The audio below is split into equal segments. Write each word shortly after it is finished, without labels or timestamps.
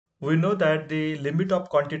We know that the limit of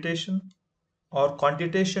quantitation or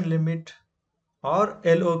quantitation limit or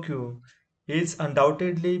LOQ is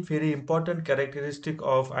undoubtedly very important characteristic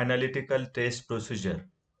of analytical test procedure.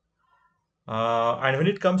 And when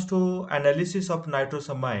it comes to analysis of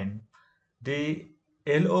nitrosamine, the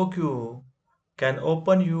LOQ can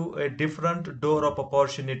open you a different door of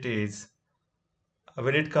opportunities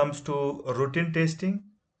when it comes to routine testing,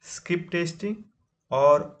 skip testing,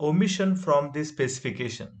 or omission from the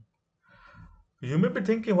specification. You may be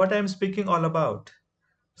thinking what I am speaking all about.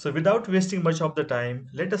 So without wasting much of the time,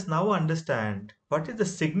 let us now understand what is the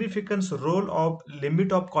significance role of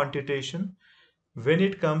limit of quantitation when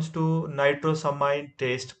it comes to nitrosamine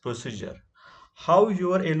test procedure. How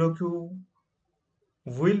your LOQ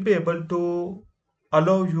will be able to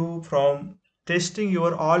allow you from testing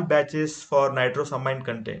your all batches for nitrosamine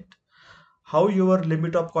content. How your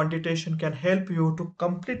limit of quantitation can help you to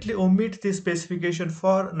completely omit the specification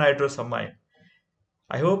for nitrosamine.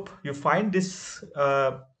 I hope you find this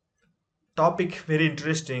topic very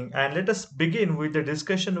interesting, and let us begin with the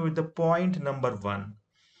discussion with the point number one.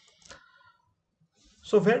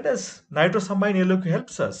 So where does nitrosamine LOQ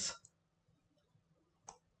helps us?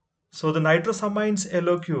 So the nitrosamine's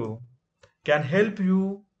LOQ can help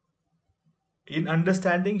you in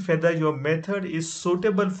understanding whether your method is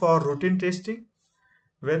suitable for routine testing,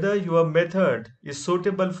 whether your method is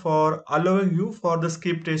suitable for allowing you for the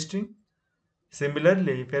skip testing.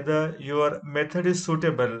 Similarly, whether your method is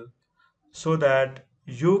suitable so that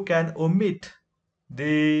you can omit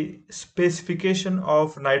the specification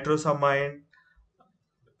of nitrosamine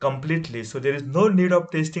completely. So there is no need of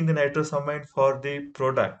testing the nitrosamine for the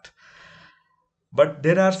product. But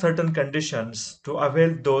there are certain conditions to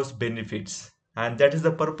avail those benefits. And that is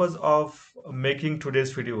the purpose of making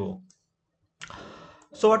today's video.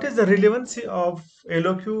 So what is the relevancy of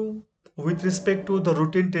LOQ with respect to the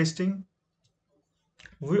routine testing?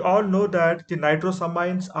 We all know that the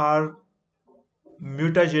nitrosamines are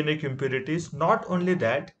mutagenic impurities. Not only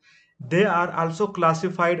that, they are also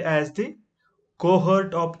classified as the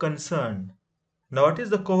cohort of concern. Now, what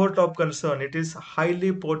is the cohort of concern? It is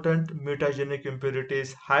highly potent mutagenic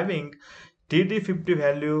impurities having TD50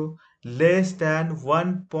 value less than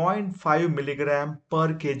 1.5 milligram per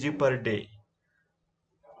kg per day.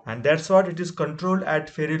 And that's what it is controlled at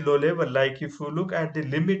very low level. Like if you look at the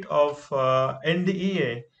limit of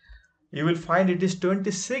NDEA, you will find it is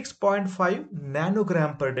 26.5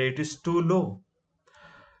 nanogram per day. It is too low.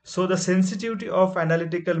 So the sensitivity of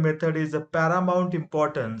analytical method is of paramount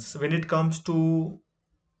importance when it comes to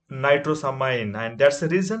nitrosamine, and that's the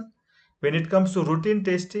reason when it comes to routine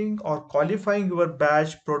testing or qualifying your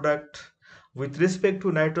batch product with respect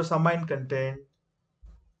to nitrosamine content,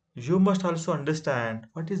 you must also understand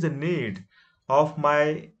what is the need of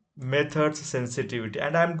my method's sensitivity.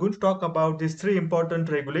 And I'm going to talk about these three important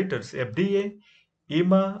regulators: FDA,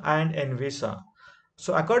 EMA, and NVISA.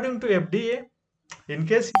 So according to FDA, in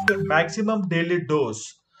case your maximum daily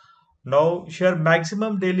dose, now your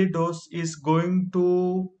maximum daily dose is going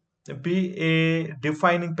to be a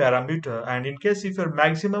defining parameter, and in case if your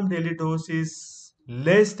maximum daily dose is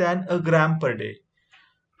less than a gram per day,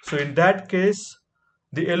 so in that case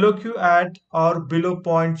the LOQ at or below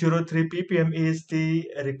 0.03 ppm is the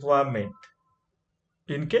requirement.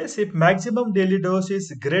 In case if maximum daily dose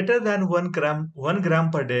is greater than 1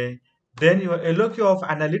 gram per day, then your LOQ of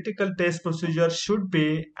analytical test procedure should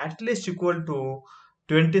be at least equal to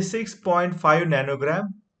 26.5 nanogram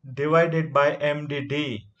divided by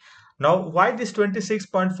MDD. Now, why this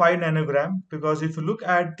 26.5 nanogram? Because if you look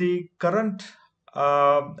at the current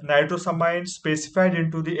nitrosamine specified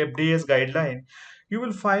into the FDA's guideline, you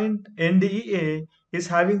will find NDEA is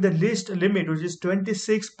having the least limit, which is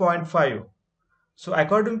 26.5. So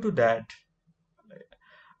according to that,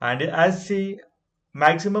 and as the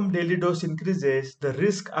maximum daily dose increases, the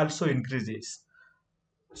risk also increases.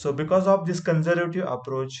 So because of this conservative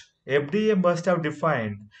approach, FDA must have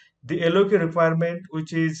defined the LOQ requirement,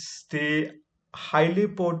 which is the highly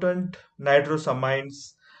potent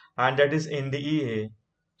nitrosamines, and that is NDEA.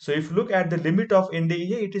 So if you look at the limit of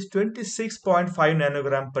NDEA, it is 26.5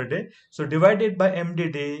 nanogram per day. So divided by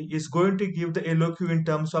MDD is going to give the LOQ in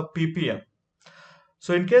terms of ppm.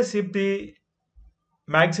 So in case if the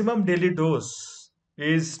maximum daily dose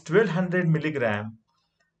is 1200 milligram,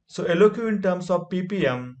 so LOQ in terms of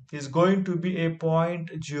ppm is going to be a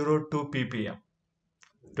 0.02 ppm.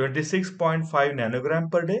 26.5 nanogram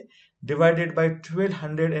per day divided by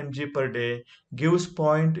 1200 mg per day gives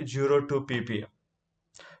 0.02 ppm.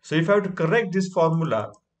 So if I have to correct this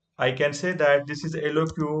formula, I can say that this is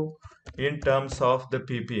LOQ in terms of the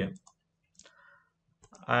ppm.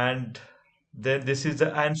 And then this is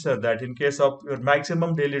the answer, that in case of your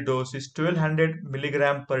maximum daily dose is 1200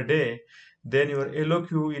 milligram per day, then your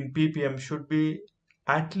LOQ in ppm should be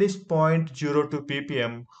at least 0.02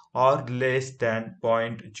 ppm or less than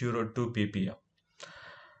 0.02 ppm.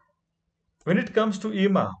 When it comes to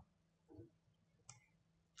EMA,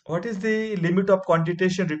 what is the limit of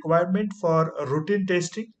quantitation requirement for routine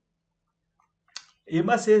testing?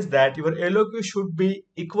 EMA says that your LOQ should be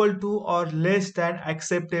equal to or less than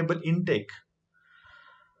acceptable intake.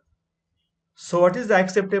 So what is the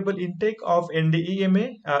acceptable intake of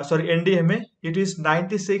NDMA? It is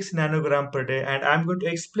 96 nanogram per day, and I'm going to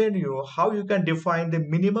explain you how you can define the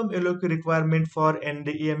minimum LOQ requirement for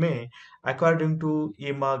NDMA according to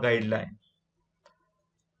EMA guideline.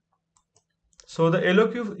 So the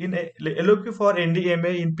LOQ for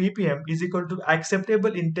NDMA in ppm is equal to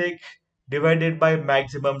acceptable intake divided by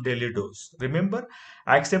maximum daily dose. Remember,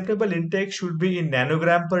 acceptable intake should be in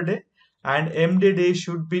nanogram per day and MDD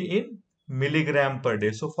should be in milligram per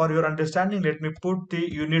day. So for your understanding, let me put the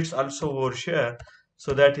units also over here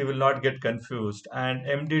so that you will not get confused. And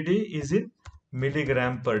MDD is in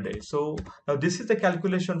milligram per day. So now this is the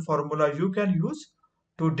calculation formula you can use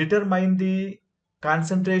to determine the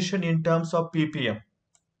concentration in terms of ppm.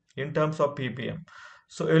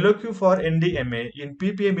 So LOQ for NDMA in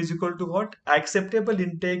ppm is equal to what? Acceptable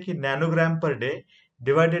intake in nanogram per day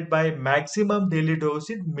divided by maximum daily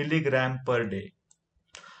dose in milligram per day.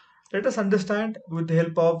 Let us understand with the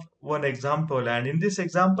help of one example, and in this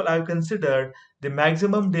example I have considered the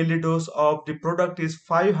maximum daily dose of the product is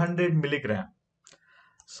 500 milligram.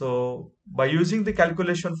 So by using the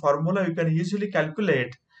calculation formula, you can easily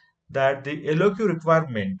calculate that the LOQ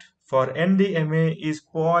requirement for NDMA is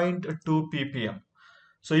 0.2 ppm.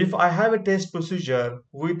 So if I have a test procedure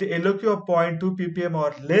with the LOQ of 0.2 ppm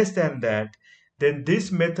or less than that, then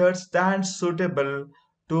this method stands suitable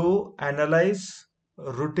to analyze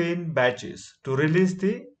routine batches, to release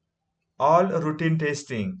the all routine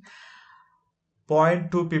testing. 0.2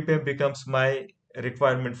 ppm becomes my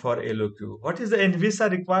requirement for LOQ. What is the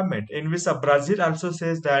NVISA requirement? NVISA Brazil also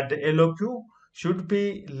says that the LOQ should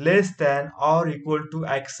be less than or equal to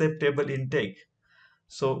acceptable intake.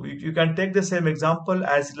 So you can take the same example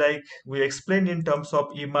as like we explained in terms of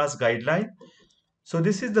EMA's guideline. So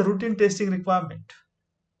this is the routine testing requirement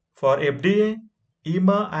for FDA,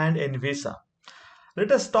 EMA and NVISA.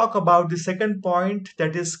 Let us talk about the second point,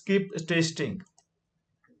 that is skip testing.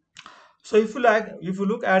 So if you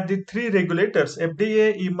look at the three regulators,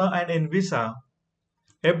 FDA, EMA and NVISA,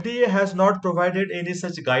 FDA has not provided any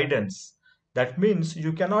such guidance. That means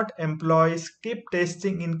you cannot employ skip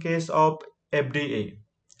testing in case of FDA.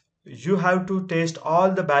 You have to test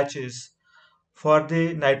all the batches for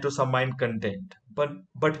the nitrosamine content.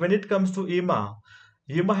 But when it comes to EMA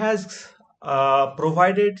has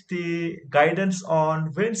provided the guidance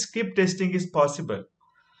on when skip testing is possible.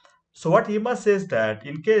 So what EMA says that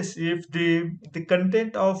in case if the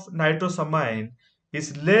content of nitrosamine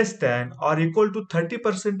is less than or equal to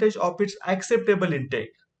 30% of its acceptable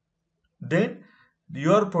intake, then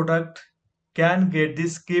your product can get the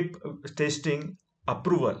skip testing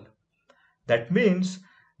approval. That means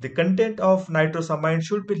the content of nitrosamine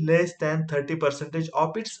should be less than 30%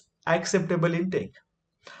 of its acceptable intake.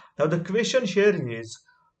 Now the question here is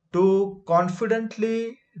to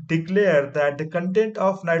confidently declare that the content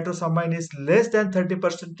of nitrosamine is less than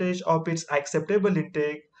 30% of its acceptable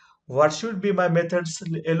intake. What should be my method's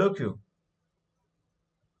LOQ?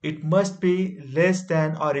 It must be less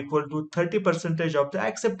than or equal to 30% of the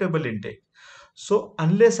acceptable intake. So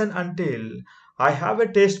unless and until I have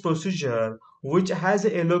a test procedure which has a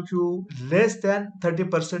LOQ less than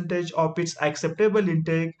 30% of its acceptable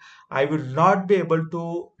intake, I will not be able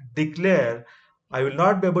to declare, I will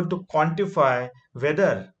not be able to quantify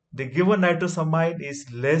whether the given nitrosamine is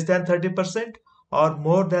less than 30% or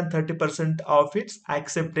more than 30% of its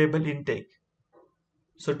acceptable intake.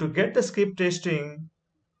 So to get the skip testing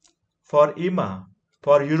for EMA,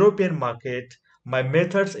 for European market, my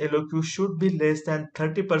method's LOQ should be less than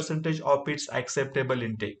 30% of its acceptable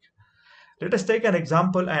intake. Let us take an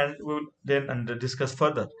example and we will then discuss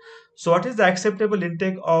further. So what is the acceptable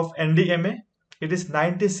intake of NDMA? It is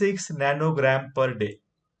 96 nanogram per day.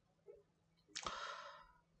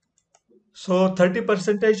 So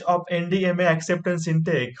 30% of NDMA acceptance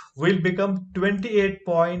intake will become 28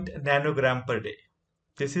 nanogram per day.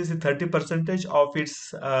 This is the 30% of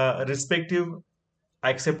its respective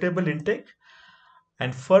acceptable intake.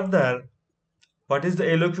 And further, what is the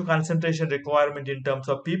LOQ concentration requirement in terms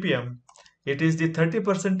of ppm? It is the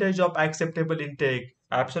 30% of acceptable intake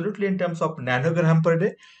absolutely in terms of nanogram per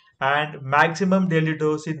day, and maximum daily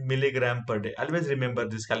dose in milligram per day. Always remember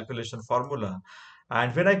this calculation formula.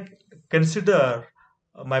 And when I consider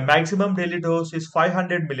my maximum daily dose is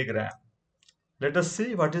 500 milligram, let us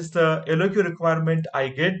see what is the LOQ requirement I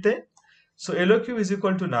get there. So LOQ is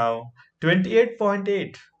equal to now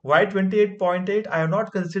 28.8. Why 28.8? I have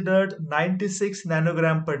not considered 96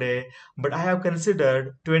 nanogram per day, but I have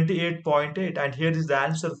considered 28.8, and here is the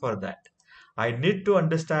answer for that. I need to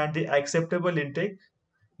understand the acceptable intake.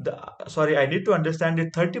 I need to understand the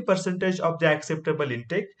 30 percentage of the acceptable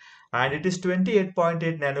intake, and it is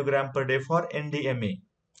 28.8 nanogram per day for NDMA.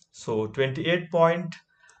 So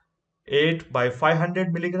 28.8 by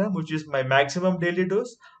 500 milligram, which is my maximum daily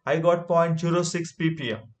dose, I got 0.06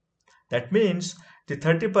 ppm. That means the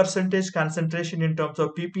 30 percentage concentration in terms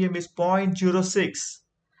of ppm is 0.06.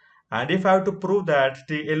 And if I have to prove that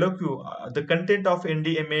the LOQ, the content of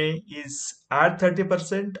NDMA is at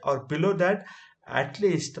 30% or below that, at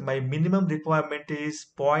least my minimum requirement is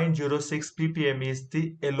 0.06 ppm is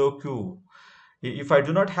the LOQ. If I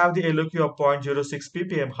do not have the LOQ of 0.06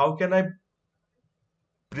 ppm, how can I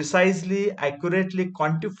precisely, accurately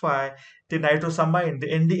quantify the nitrosamine, the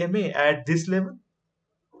NDMA at this level?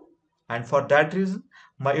 And for that reason,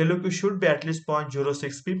 my LOQ should be at least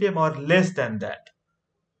 0.06 ppm or less than that.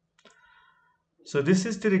 So this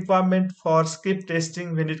is the requirement for skip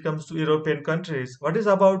testing when it comes to European countries. What is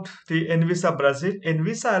about the Envisa Brazil?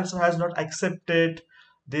 Envisa also has not accepted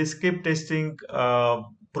the skip testing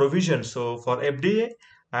provision. So for FDA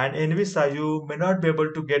and Envisa, you may not be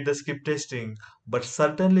able to get the skip testing, but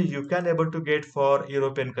certainly you can able to get for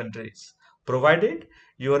European countries, provided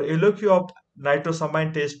your LOQ of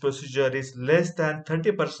nitrosamine test procedure is less than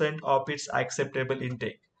 30% of its acceptable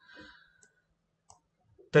intake.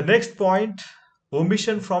 The next point,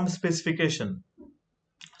 omission from specification.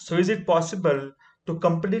 So is it possible to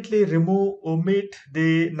completely omit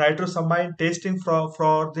the nitrosamine testing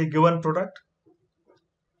for the given product?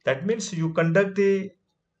 That means you conduct the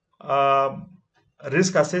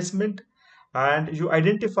risk assessment and you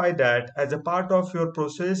identify that as a part of your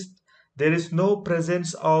process, there is no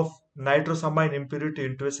presence of nitrosamine impurity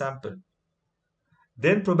into a sample.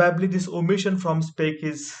 Then probably this omission from spec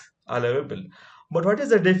is allowable. But what is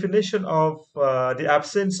the definition of the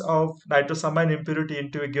absence of nitrosamine impurity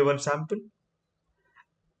into a given sample?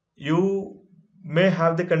 You may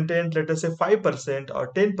have the content, let us say 5%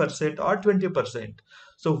 or 10% or 20%.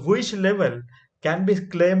 So which level can be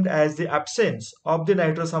claimed as the absence of the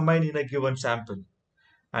nitrosamine in a given sample?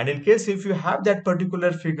 And in case if you have that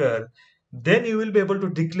particular figure, then you will be able to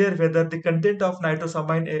declare whether the content of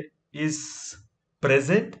nitrosamine is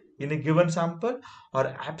present in a given sample or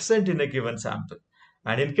absent in a given sample.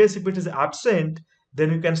 And in case if it is absent,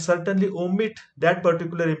 then you can certainly omit that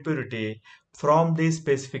particular impurity from the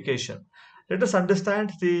specification. Let us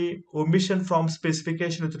understand the omission from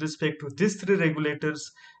specification with respect to these three regulators,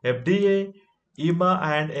 FDA, EMA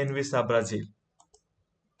and Anvisa Brazil.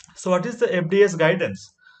 So what is the FDA's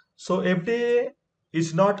guidance? So FDA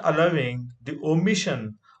is not allowing the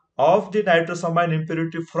omission of the nitrosamine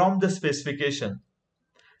impurity from the specification.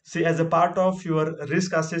 See, as a part of your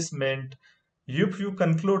risk assessment, if you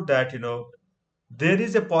conclude that there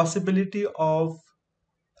is a possibility of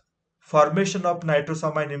formation of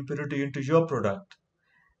nitrosamine impurity into your product,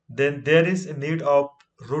 then there is a need of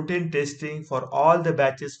routine testing for all the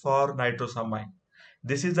batches for nitrosamine.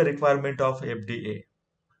 This is the requirement of FDA.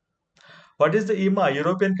 What is the EMA?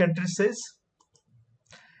 European country says,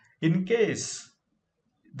 in case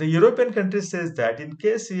the European country says that in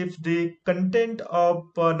case if the content of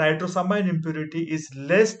nitrosamine impurity is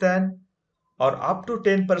less than or up to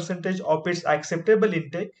 10% of its acceptable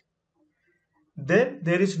intake, then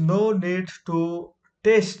there is no need to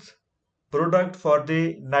test product for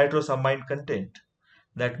the nitrosamine content.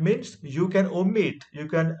 That means you can omit, you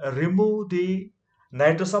can remove the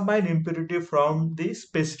nitrosamine impurity from the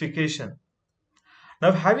specification.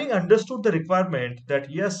 Now, having understood the requirement that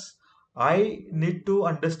yes, I need to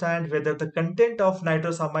understand whether the content of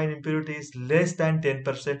nitrosamine impurity is less than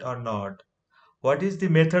 10% or not. What is the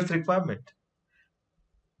methods requirement?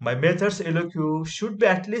 My methods LOQ should be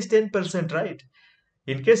at least 10%, right?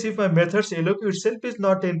 In case if my methods LOQ itself is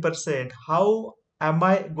not 10%, how am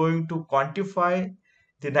I going to quantify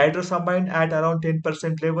the nitrosamine at around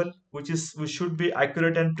 10% level, which should be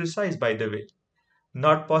accurate and precise, by the way?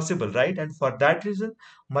 Not possible, right? And for that reason,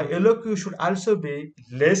 my LOQ should also be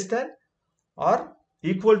less than or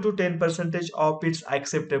equal to 10% of its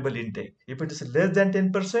acceptable intake. If it is less than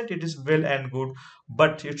 10%, it is well and good,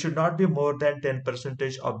 but it should not be more than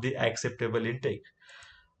 10% of the acceptable intake.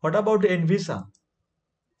 What about the NVISA?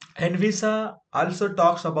 NVISA also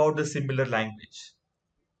talks about the similar language.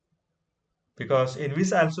 because in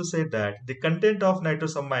which I also said that the content of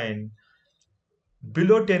nitrosamine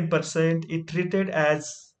below 10% is treated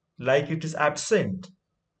as like it is absent,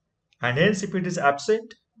 and hence if it is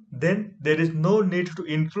absent, then there is no need to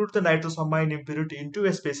include the nitrosamine impurity into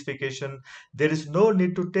a specification. There is no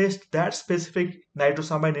need to test that specific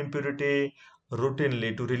nitrosamine impurity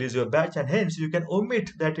routinely to release your batch, and hence you can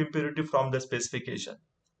omit that impurity from the specification.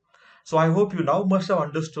 So I hope you now must have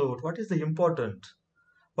understood what is the important,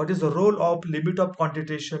 what is the role of limit of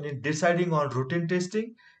quantitation in deciding on routine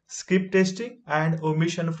testing, skip testing, and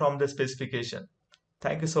omission from the specification.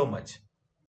 Thank you so much.